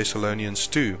 2 Thessalonians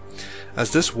 2,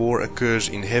 as this war occurs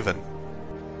in heaven.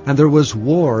 And there was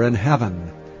war in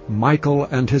heaven. Michael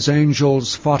and his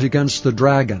angels fought against the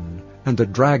dragon, and the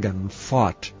dragon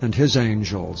fought and his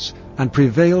angels, and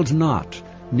prevailed not,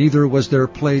 neither was their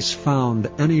place found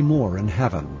any more in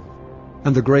heaven.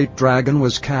 And the great dragon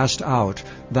was cast out,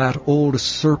 that old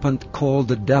serpent called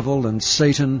the devil and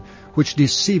Satan, which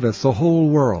deceiveth the whole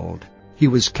world. He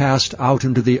was cast out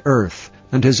into the earth,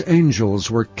 and his angels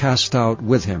were cast out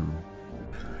with him.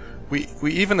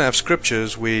 We even have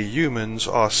scriptures where humans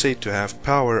are said to have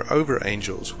power over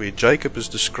angels, where Jacob is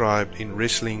described in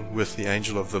wrestling with the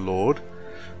angel of the Lord,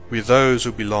 where those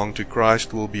who belong to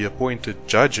Christ will be appointed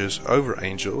judges over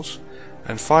angels,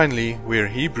 and finally where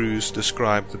Hebrews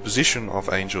describe the position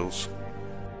of angels.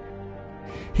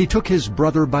 He took his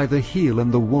brother by the heel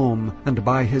in the womb, and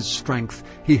by his strength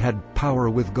he had power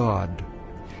with God.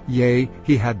 Yea,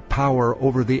 he had power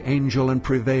over the angel and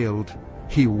prevailed.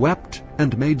 He wept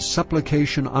and made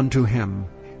supplication unto him.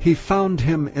 He found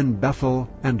him in Bethel,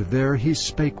 and there he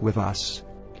spake with us.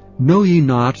 Know ye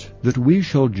not that we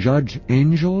shall judge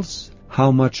angels?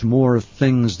 How much more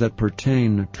things that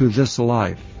pertain to this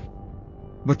life?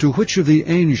 But to which of the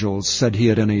angels said he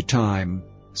at any time,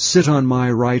 Sit on my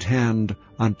right hand,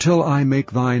 until I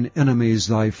make thine enemies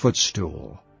thy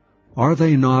footstool? Are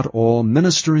they not all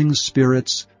ministering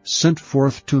spirits, sent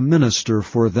forth to minister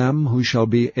for them who shall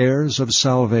be heirs of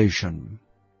salvation?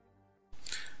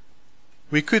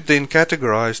 We could then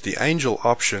categorize the angel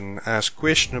option as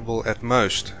questionable at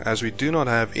most, as we do not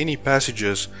have any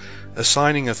passages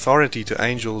assigning authority to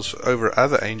angels over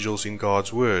other angels in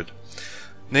God's Word.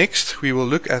 Next, we will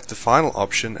look at the final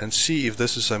option and see if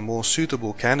this is a more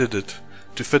suitable candidate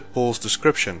to fit Paul's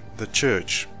description, the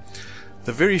church.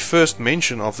 The very first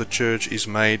mention of the church is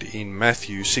made in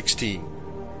Matthew 16.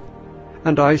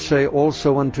 And I say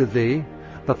also unto thee,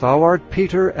 that thou art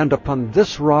Peter, and upon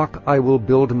this rock I will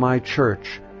build my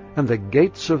church, and the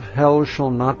gates of hell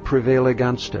shall not prevail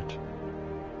against it.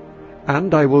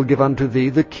 And I will give unto thee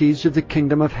the keys of the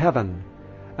kingdom of heaven,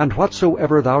 and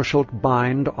whatsoever thou shalt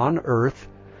bind on earth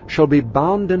shall be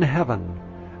bound in heaven,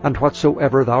 and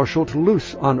whatsoever thou shalt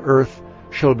loose on earth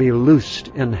shall be loosed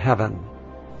in heaven.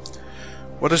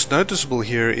 What is noticeable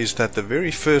here is that the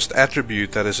very first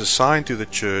attribute that is assigned to the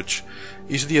church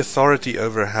is the authority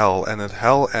over hell, and that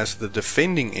hell as the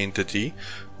defending entity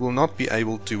will not be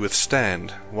able to withstand.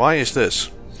 Why is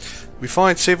this? We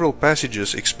find several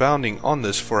passages expounding on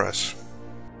this for us.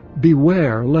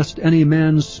 Beware lest any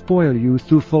man spoil you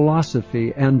through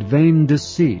philosophy and vain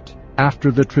deceit,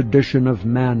 after the tradition of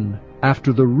men,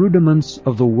 after the rudiments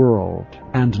of the world,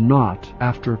 and not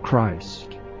after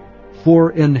Christ.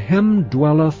 For in him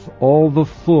dwelleth all the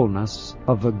fullness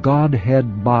of the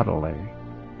Godhead bodily.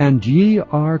 And ye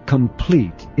are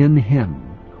complete in him,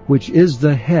 which is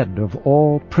the head of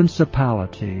all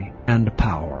principality and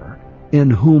power, in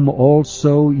whom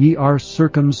also ye are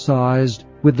circumcised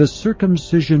with the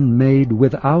circumcision made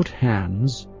without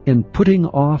hands, in putting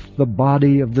off the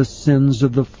body of the sins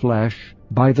of the flesh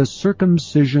by the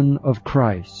circumcision of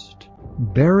Christ,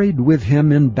 buried with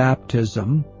him in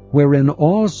baptism, wherein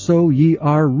also ye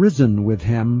are risen with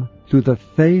him through the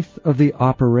faith of the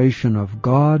operation of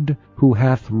God, who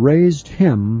hath raised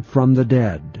him from the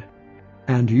dead.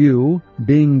 And you,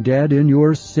 being dead in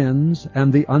your sins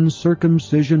and the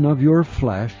uncircumcision of your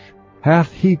flesh,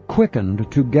 hath he quickened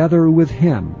together with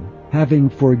him, having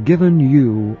forgiven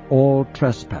you all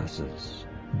trespasses,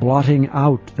 blotting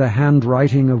out the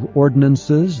handwriting of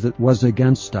ordinances that was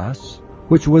against us,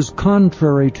 which was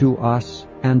contrary to us,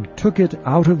 and took it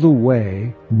out of the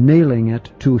way, nailing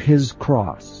it to his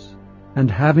cross. And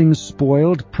having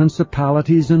spoiled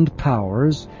principalities and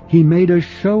powers, he made a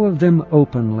show of them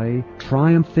openly,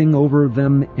 triumphing over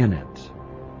them in it.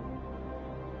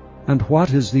 And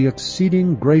what is the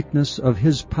exceeding greatness of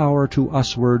his power to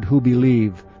usward who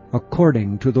believe,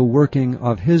 according to the working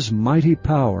of his mighty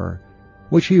power,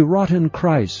 which he wrought in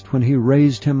Christ when he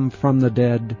raised him from the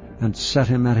dead, and set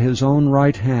him at his own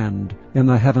right hand in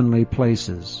the heavenly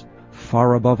places,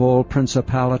 far above all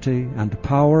principality, and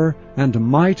power, and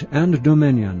might, and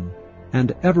dominion,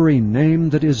 and every name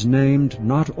that is named,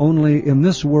 not only in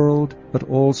this world, but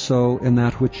also in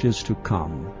that which is to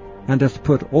come, and hath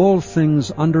put all things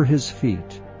under his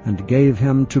feet, and gave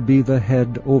him to be the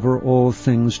head over all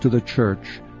things to the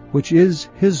church, which is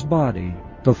his body,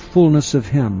 the fullness of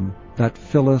him that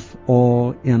filleth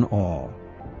all in all.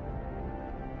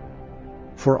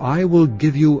 For I will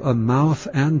give you a mouth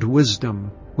and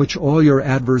wisdom, which all your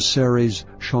adversaries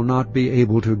shall not be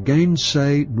able to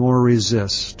gainsay nor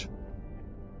resist.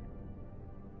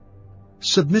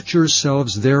 Submit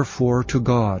yourselves therefore to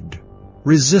God.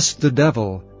 Resist the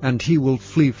devil, and he will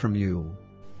flee from you.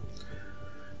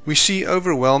 We see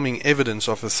overwhelming evidence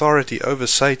of authority over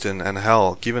Satan and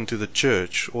hell given to the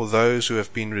church, or those who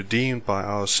have been redeemed by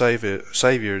our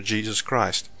Savior Jesus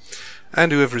Christ,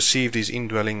 and who have received his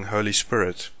indwelling Holy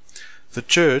Spirit. The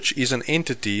church is an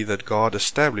entity that God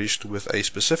established with a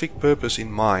specific purpose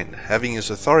in mind, having his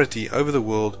authority over the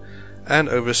world and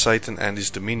over Satan and his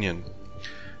dominion.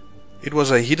 It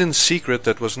was a hidden secret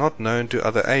that was not known to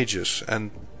other ages, and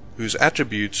whose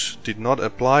attributes did not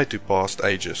apply to past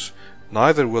ages,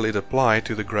 neither will it apply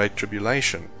to the Great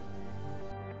Tribulation.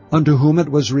 Unto whom it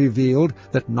was revealed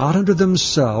that not unto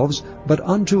themselves, but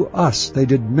unto us they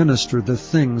did minister the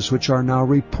things which are now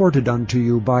reported unto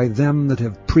you by them that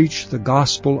have preached the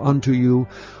gospel unto you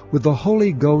with the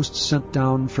Holy Ghost sent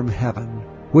down from heaven,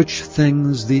 which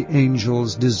things the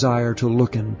angels desire to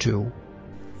look into.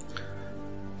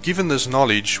 Given this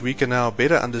knowledge, we can now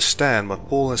better understand what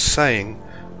Paul is saying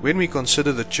when we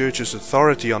consider the church's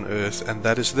authority on earth, and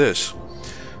that is this.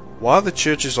 While the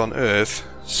church is on earth,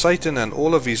 Satan and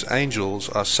all of his angels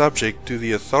are subject to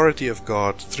the authority of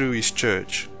God through his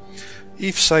church.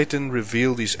 If Satan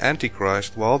revealed his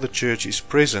Antichrist while the church is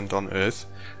present on earth,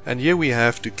 and here we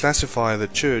have to classify the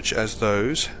church as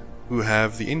those who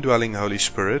have the indwelling Holy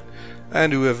Spirit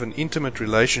and who have an intimate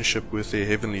relationship with their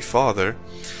Heavenly Father,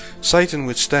 Satan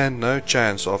would stand no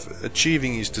chance of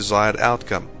achieving his desired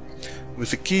outcome. With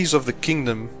the keys of the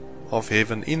kingdom of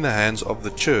heaven in the hands of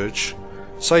the church,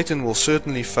 Satan will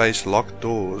certainly face locked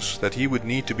doors that he would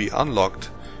need to be unlocked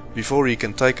before he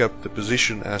can take up the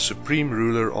position as supreme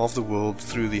ruler of the world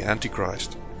through the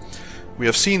Antichrist. We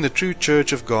have seen the true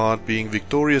church of God being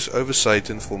victorious over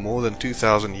Satan for more than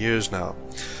 2,000 years now.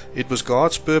 It was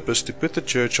God's purpose to put the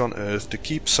church on earth to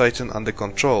keep Satan under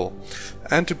control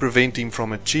and to prevent him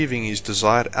from achieving his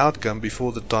desired outcome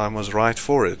before the time was right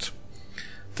for it.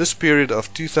 This period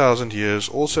of 2,000 years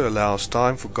also allows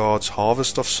time for God's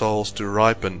harvest of souls to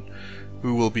ripen,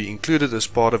 who will be included as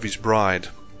part of his bride,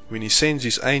 when he sends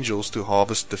his angels to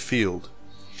harvest the field.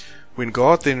 When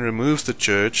God then removes the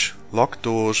church, locked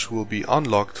doors will be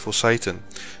unlocked for Satan,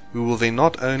 who will then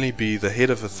not only be the head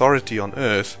of authority on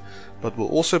earth, but will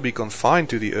also be confined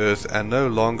to the earth and no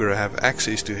longer have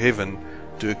access to heaven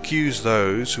to accuse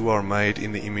those who are made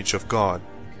in the image of God.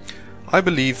 I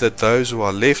believe that those who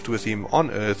are left with him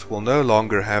on earth will no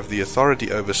longer have the authority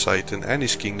over Satan and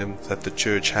his kingdom that the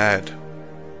church had.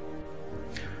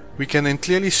 We can then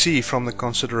clearly see from the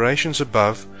considerations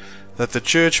above that the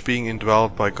church, being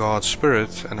indwelled by God's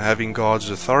Spirit and having God's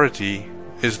authority,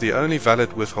 is the only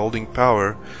valid withholding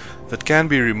power that can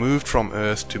be removed from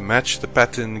earth to match the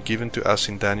pattern given to us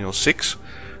in Daniel 6,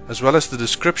 as well as the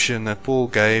description that Paul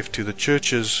gave to the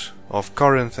churches of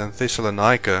Corinth and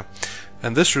Thessalonica.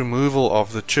 And this removal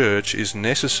of the church is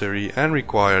necessary and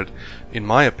required, in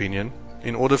my opinion,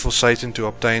 in order for Satan to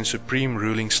obtain supreme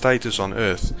ruling status on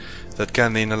earth, that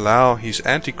can then allow his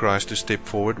Antichrist to step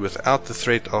forward without the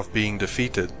threat of being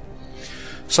defeated.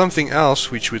 Something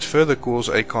else which would further cause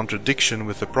a contradiction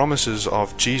with the promises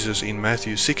of Jesus in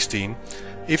Matthew 16,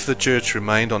 if the church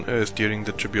remained on earth during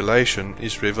the tribulation,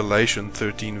 is Revelation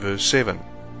 13 verse 7.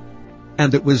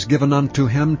 And it was given unto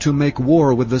him to make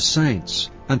war with the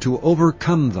saints, and to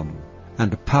overcome them.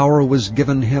 And power was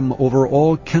given him over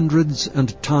all kindreds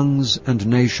and tongues and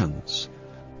nations.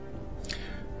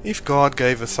 If God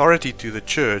gave authority to the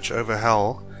church over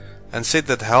hell, and said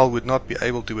that hell would not be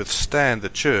able to withstand the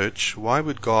church, why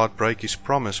would God break his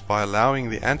promise by allowing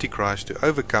the Antichrist to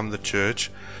overcome the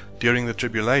church during the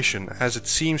tribulation, as it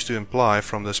seems to imply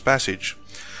from this passage?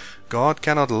 God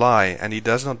cannot lie, and he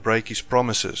does not break his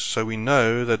promises, so we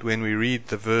know that when we read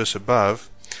the verse above,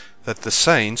 that the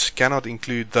saints cannot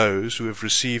include those who have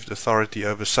received authority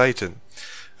over Satan,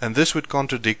 and this would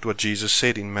contradict what Jesus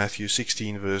said in Matthew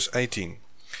 16 verse 18.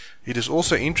 It is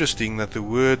also interesting that the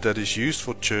word that is used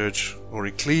for church, or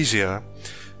ecclesia,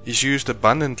 is used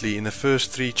abundantly in the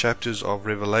first 3 chapters of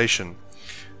Revelation.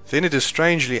 Then it is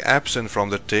strangely absent from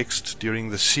the text during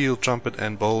the seal, trumpet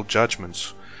and bowl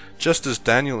judgments, just as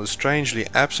Daniel is strangely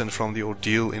absent from the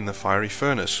ordeal in the fiery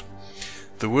furnace.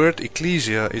 The word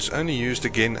ecclesia is only used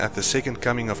again at the second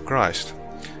coming of Christ.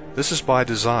 This is by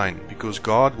design, because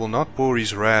God will not pour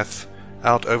His wrath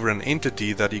out over an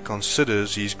entity that He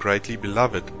considers He is greatly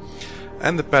beloved,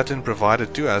 and the pattern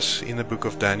provided to us in the book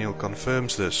of Daniel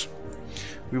confirms this.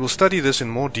 We will study this in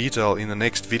more detail in the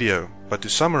next video, but to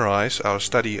summarize our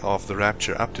study of the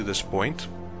rapture up to this point,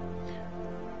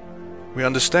 we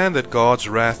understand that God's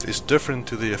wrath is different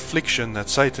to the affliction that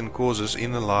Satan causes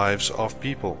in the lives of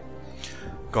people.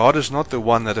 God is not the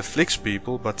one that afflicts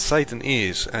people, but Satan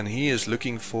is, and he is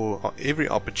looking for every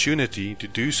opportunity to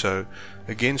do so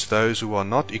against those who are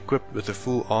not equipped with the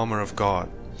full armor of God.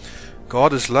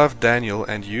 God has loved Daniel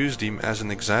and used him as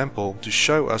an example to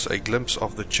show us a glimpse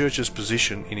of the church's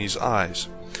position in His eyes.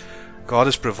 God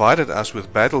has provided us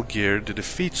with battle gear to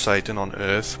defeat Satan on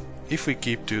earth if we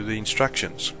keep to the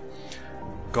instructions.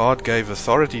 God gave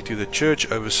authority to the church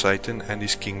over Satan and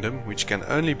his kingdom, which can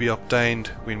only be obtained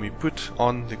when we put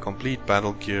on the complete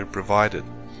battle gear provided.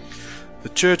 The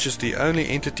church is the only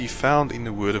entity found in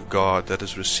the Word of God that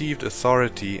has received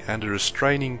authority and a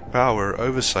restraining power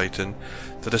over Satan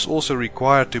that is also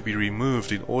required to be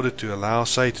removed in order to allow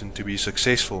Satan to be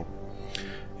successful.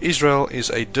 Israel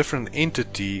is a different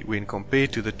entity when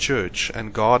compared to the church,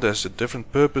 and God has a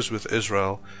different purpose with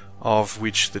Israel, of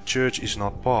which the church is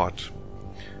not part.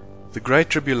 The Great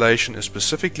Tribulation is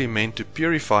specifically meant to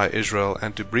purify Israel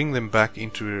and to bring them back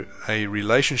into a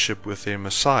relationship with their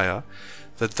Messiah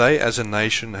that they as a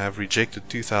nation have rejected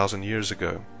 2,000 years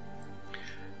ago.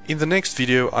 In the next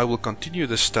video I will continue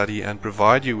this study and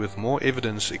provide you with more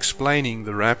evidence explaining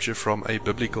the rapture from a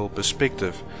biblical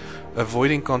perspective,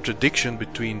 avoiding contradiction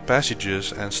between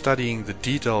passages and studying the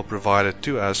detail provided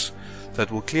to us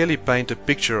that will clearly paint a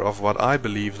picture of what I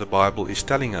believe the Bible is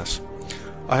telling us.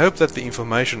 I hope that the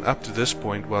information up to this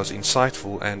point was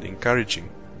insightful and encouraging.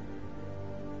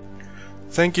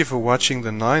 Thank you for watching the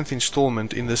 9th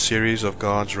installment in this series of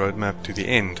God's Roadmap to the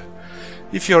End.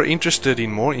 If you are interested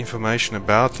in more information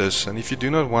about this, and if you do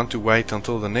not want to wait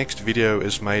until the next video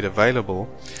is made available,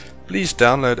 please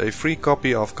download a free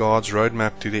copy of God's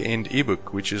Roadmap to the End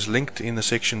ebook, which is linked in the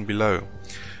section below.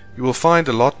 You will find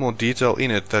a lot more detail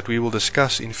in it that we will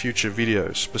discuss in future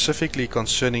videos, specifically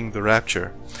concerning the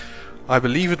rapture. I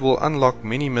believe it will unlock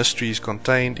many mysteries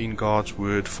contained in God's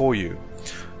Word for you.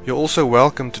 You're also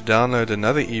welcome to download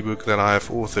another ebook that I have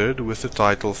authored with the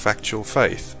title Factual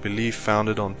Faith, Belief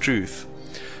Founded on Truth.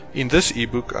 In this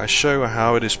ebook I show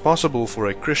how it is possible for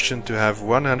a Christian to have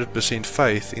 100%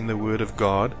 faith in the Word of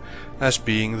God as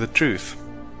being the truth.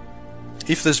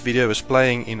 If this video is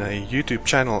playing in a YouTube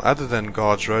channel other than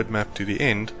God's Roadmap to the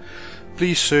End,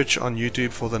 please search on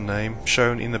YouTube for the name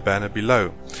shown in the banner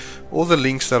below. All the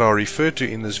links that are referred to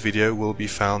in this video will be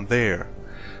found there.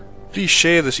 Please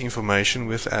share this information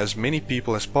with as many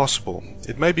people as possible.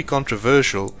 It may be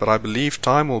controversial, but I believe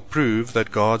time will prove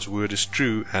that God's Word is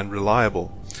true and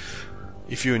reliable.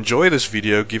 If you enjoy this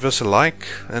video, give us a like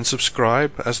and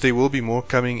subscribe, as there will be more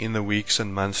coming in the weeks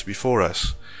and months before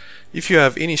us. If you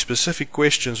have any specific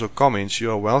questions or comments,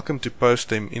 you are welcome to post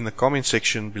them in the comment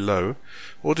section below,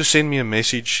 or to send me a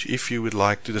message if you would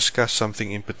like to discuss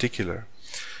something in particular.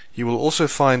 You will also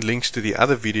find links to the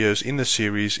other videos in the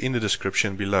series in the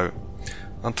description below.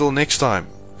 Until next time,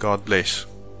 God bless.